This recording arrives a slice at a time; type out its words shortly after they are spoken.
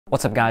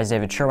What's up guys,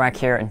 DAVECHER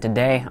here, and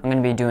today I'm going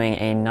to be doing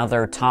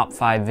another top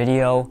 5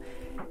 video,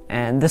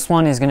 and this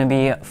one is going to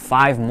be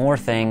 5 more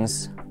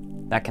things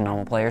that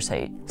Kendama players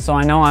hate. So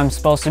I know I'm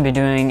supposed to be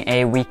doing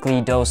a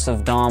weekly dose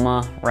of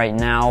Dama right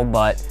now,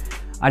 but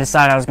I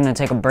decided I was going to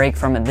take a break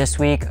from it this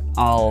week.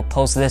 I'll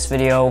post this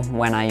video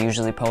when I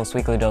usually post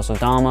weekly dose of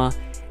Dama,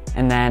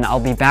 and then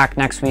I'll be back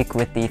next week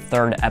with the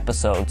 3rd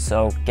episode,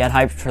 so get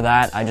hyped for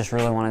that. I just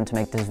really wanted to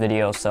make this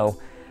video, so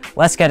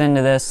let's get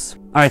into this.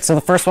 Alright, so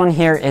the first one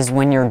here is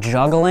when you're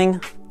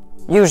juggling.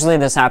 Usually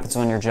this happens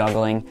when you're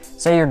juggling.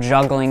 Say you're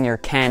juggling your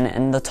Ken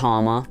and the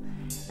Tama,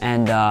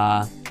 and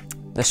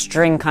the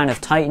string kind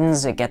of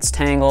tightens, it gets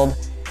tangled,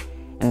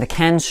 and the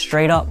Ken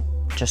straight up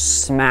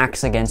just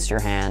smacks against your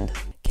hand.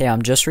 Okay,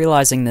 I'm just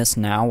realizing this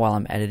now while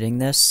I'm editing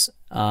this.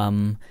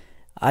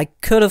 I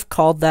could have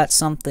called that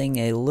something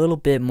a little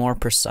bit more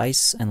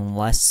precise and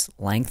less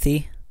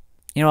lengthy.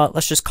 You know what,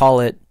 let's just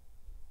call it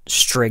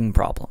string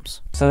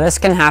problems. So this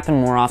can happen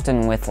more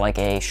often with like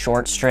a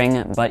short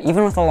string, but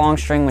even with a long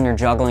string when you're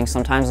juggling,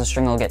 sometimes the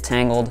string will get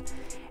tangled,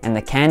 and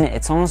the Ken,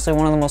 it's honestly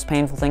one of the most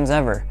painful things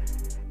ever.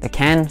 The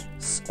Ken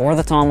or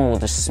the Tama will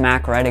just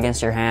smack right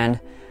against your hand.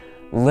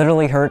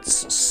 Literally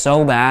hurts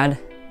so bad,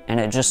 and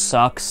it just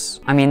sucks.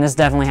 I mean, this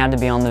definitely had to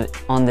be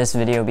on this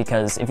video,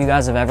 because if you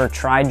guys have ever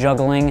tried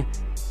juggling,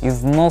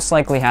 you've most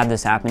likely had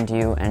this happen to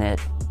you, and it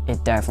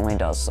definitely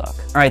does suck.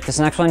 Alright, this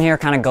next one here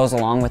kind of goes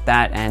along with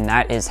that, and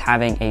that is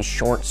having a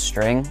short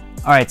string.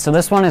 Alright, so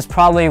this one is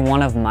probably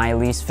one of my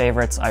least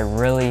favorites. I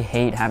really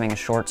hate having a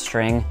short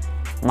string.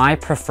 My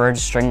preferred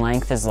string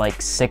length is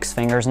like 6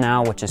 fingers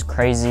now, which is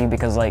crazy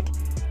because like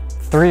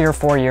 3 or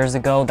 4 years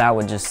ago, that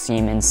would just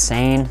seem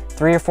insane.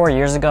 3 or 4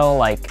 years ago,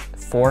 like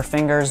 4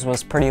 fingers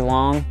was pretty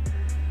long.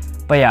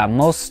 But yeah,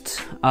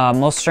 most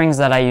strings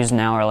that I use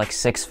now are like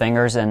 6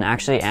 fingers, and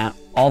actually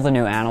all the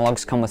new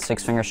analogs come with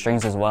 6-finger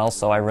strings as well,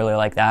 so I really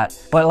like that.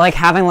 But like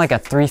having like a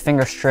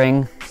 3-finger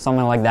string,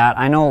 something like that,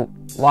 I know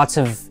lots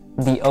of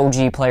the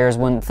OG players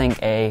wouldn't think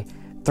a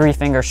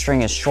 3-finger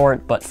string is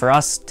short, but for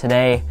us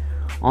today,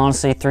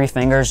 honestly, 3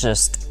 fingers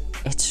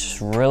it's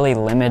really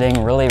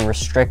limiting, really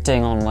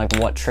restricting on like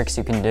what tricks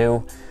you can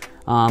do.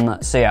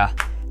 So yeah,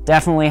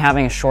 definitely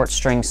having a short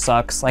string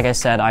sucks. Like I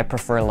said, I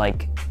prefer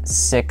like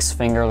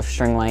 6-finger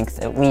string length,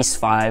 at least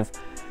 5.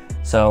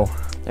 So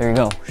there you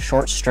go,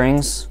 short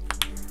strings,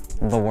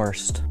 the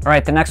worst. All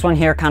right, the next one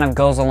here kind of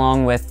goes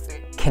along with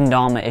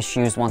Kendama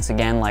issues once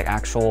again, like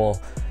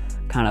actual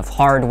kind of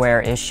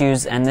hardware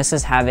issues, and this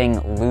is having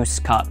loose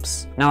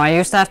cups. Now I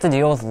used to have to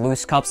deal with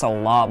loose cups a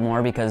lot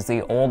more because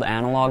the old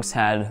analogs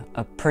had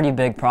a pretty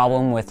big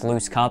problem with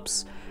loose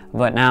cups,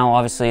 but now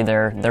obviously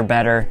they're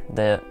better.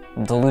 The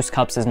loose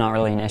cups is not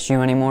really an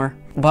issue anymore.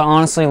 But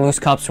honestly, loose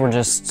cups were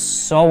just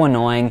so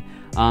annoying.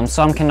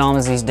 Some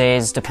Kendamas these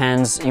days,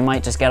 depends, you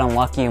might just get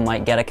unlucky, you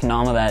might get a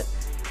Kendama that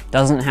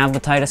doesn't have the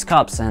tightest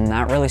cups, and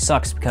that really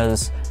sucks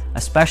because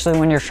especially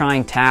when you're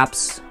trying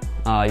taps,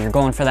 you're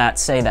going for that,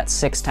 say that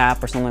 6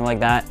 tap or something like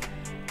that,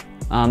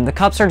 the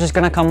cups are just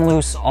gonna come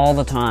loose all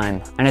the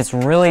time, and it's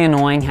really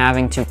annoying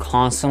having to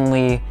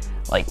constantly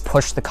like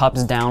push the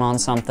cups down on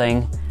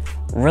something.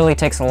 Really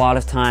takes a lot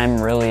of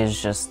time, really is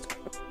just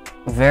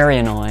very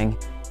annoying.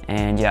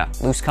 And yeah,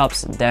 loose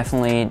cups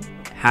definitely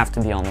have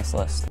to be on this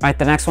list. All right,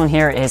 the next one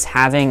here is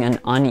having an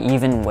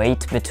uneven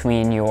weight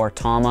between your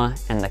Tama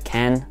and the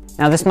Ken.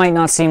 Now this might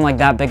not seem like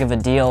that big of a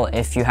deal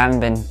if you haven't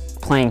been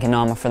playing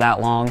Kendama for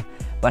that long,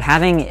 but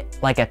having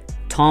like a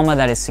Tama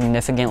that is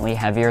significantly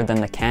heavier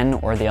than the Ken,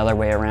 or the other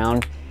way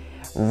around,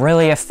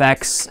 really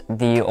affects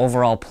the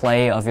overall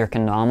play of your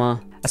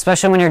Kendama,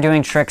 especially when you're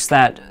doing tricks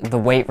that the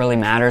weight really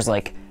matters,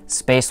 like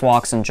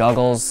spacewalks and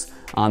juggles.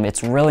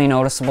 It's really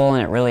noticeable,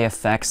 and it really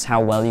affects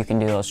how well you can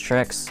do those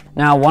tricks.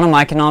 Now, one of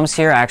my Kendamas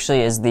here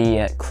actually is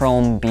the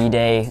Chrome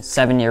B-Day,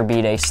 7-year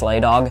B-Day Sleigh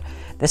Dog.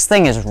 This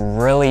thing is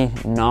really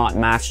not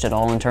matched at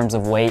all in terms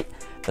of weight.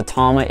 The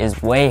Tama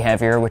is way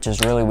heavier, which is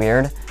really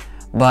weird.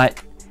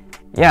 But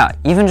yeah,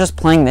 even just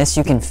playing this,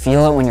 you can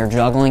feel it when you're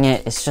juggling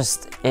it. It's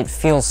just, it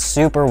feels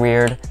super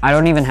weird. I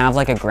don't even have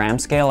like a gram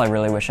scale. I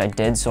really wish I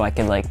did, so I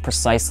could like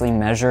precisely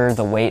measure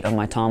the weight of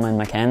my Tama and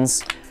my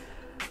Kens.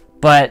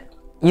 But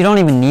you don't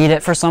even need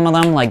it for some of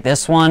them. Like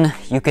this one,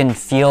 you can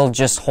feel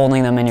just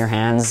holding them in your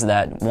hands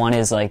that one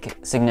is like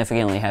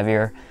significantly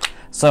heavier.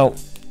 So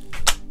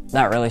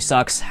that really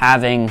sucks,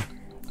 having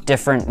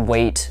different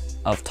weight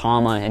of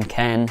Tama and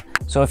Ken.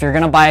 So if you're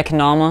gonna buy a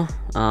Kendama,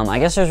 I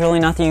guess there's really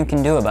nothing you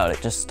can do about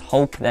it. Just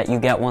hope that you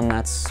get one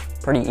that's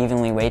pretty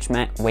evenly weight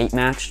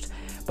matched.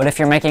 But if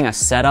you're making a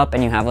setup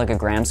and you have like a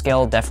gram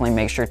scale, definitely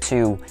make sure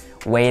to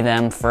weigh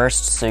them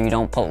first so you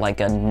don't put like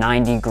a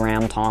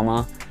 90-gram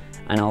Tama.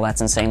 I know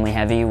that's insanely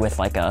heavy with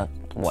like a,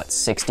 what,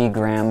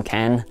 60-gram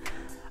Ken.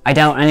 I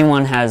doubt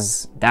anyone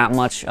has that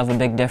much of a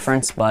big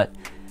difference, but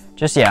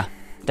just, yeah,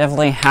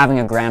 definitely having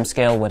a gram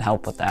scale would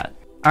help with that.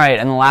 All right,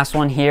 and the last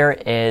one here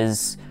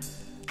is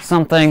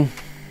something,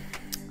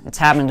 it's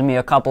happened to me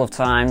a couple of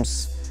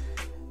times,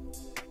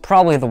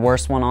 probably the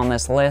worst one on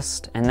this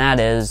list, and that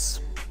is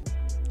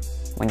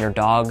when your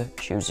dog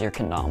chews your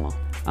Kendama.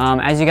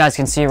 As you guys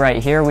can see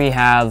right here, we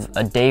have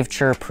a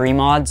DAVECHER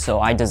pre-mod. So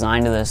I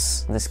designed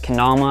this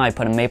Kendama. I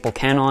put a maple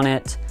Ken on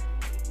it.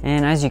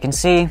 And as you can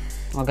see,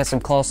 I'll get some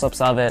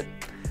close-ups of it.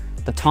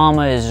 The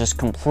Tama is just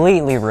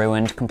completely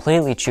ruined,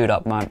 completely chewed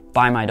up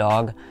by my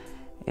dog.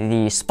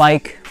 The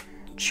spike,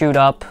 chewed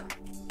up.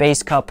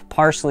 Base cup,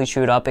 partially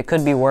chewed up. It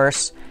could be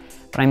worse.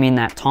 But I mean,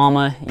 that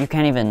Tama, you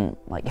can't even,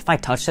 like, if I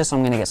touch this,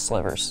 I'm gonna get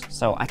slivers.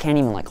 So I can't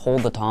even, like,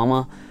 hold the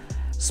Tama.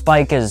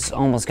 Spike is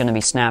almost gonna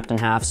be snapped in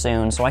half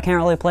soon, so I can't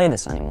really play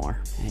this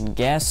anymore. And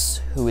guess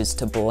who is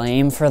to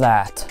blame for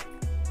that?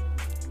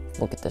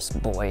 Look at this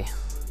boy.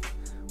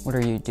 What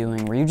are you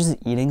doing? Were you just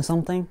eating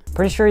something?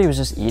 Pretty sure he was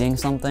just eating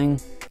something.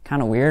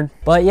 Kind of weird.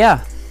 But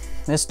yeah,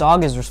 this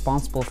dog is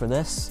responsible for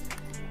this.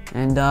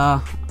 And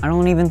I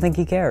don't even think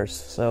he cares.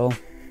 So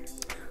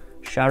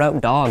shout out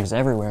dogs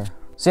everywhere.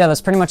 So yeah,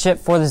 that's pretty much it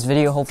for this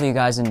video. Hopefully you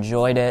guys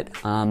enjoyed it.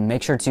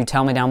 Make sure to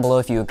tell me down below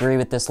if you agree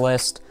with this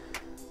list.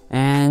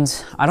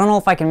 And I don't know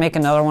if I can make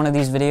another one of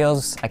these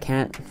videos. I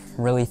can't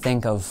really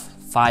think of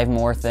 5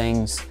 more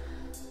things.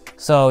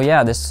 So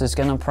yeah, this is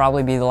gonna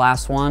probably be the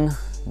last one.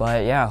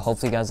 But yeah,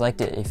 hopefully you guys liked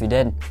it. If you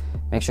did,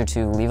 make sure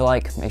to leave a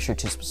like, make sure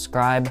to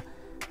subscribe.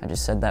 I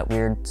just said that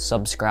weird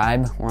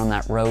subscribe. We're on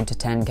that road to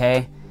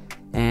 10K.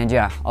 And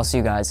yeah, I'll see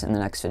you guys in the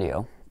next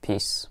video.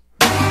 Peace.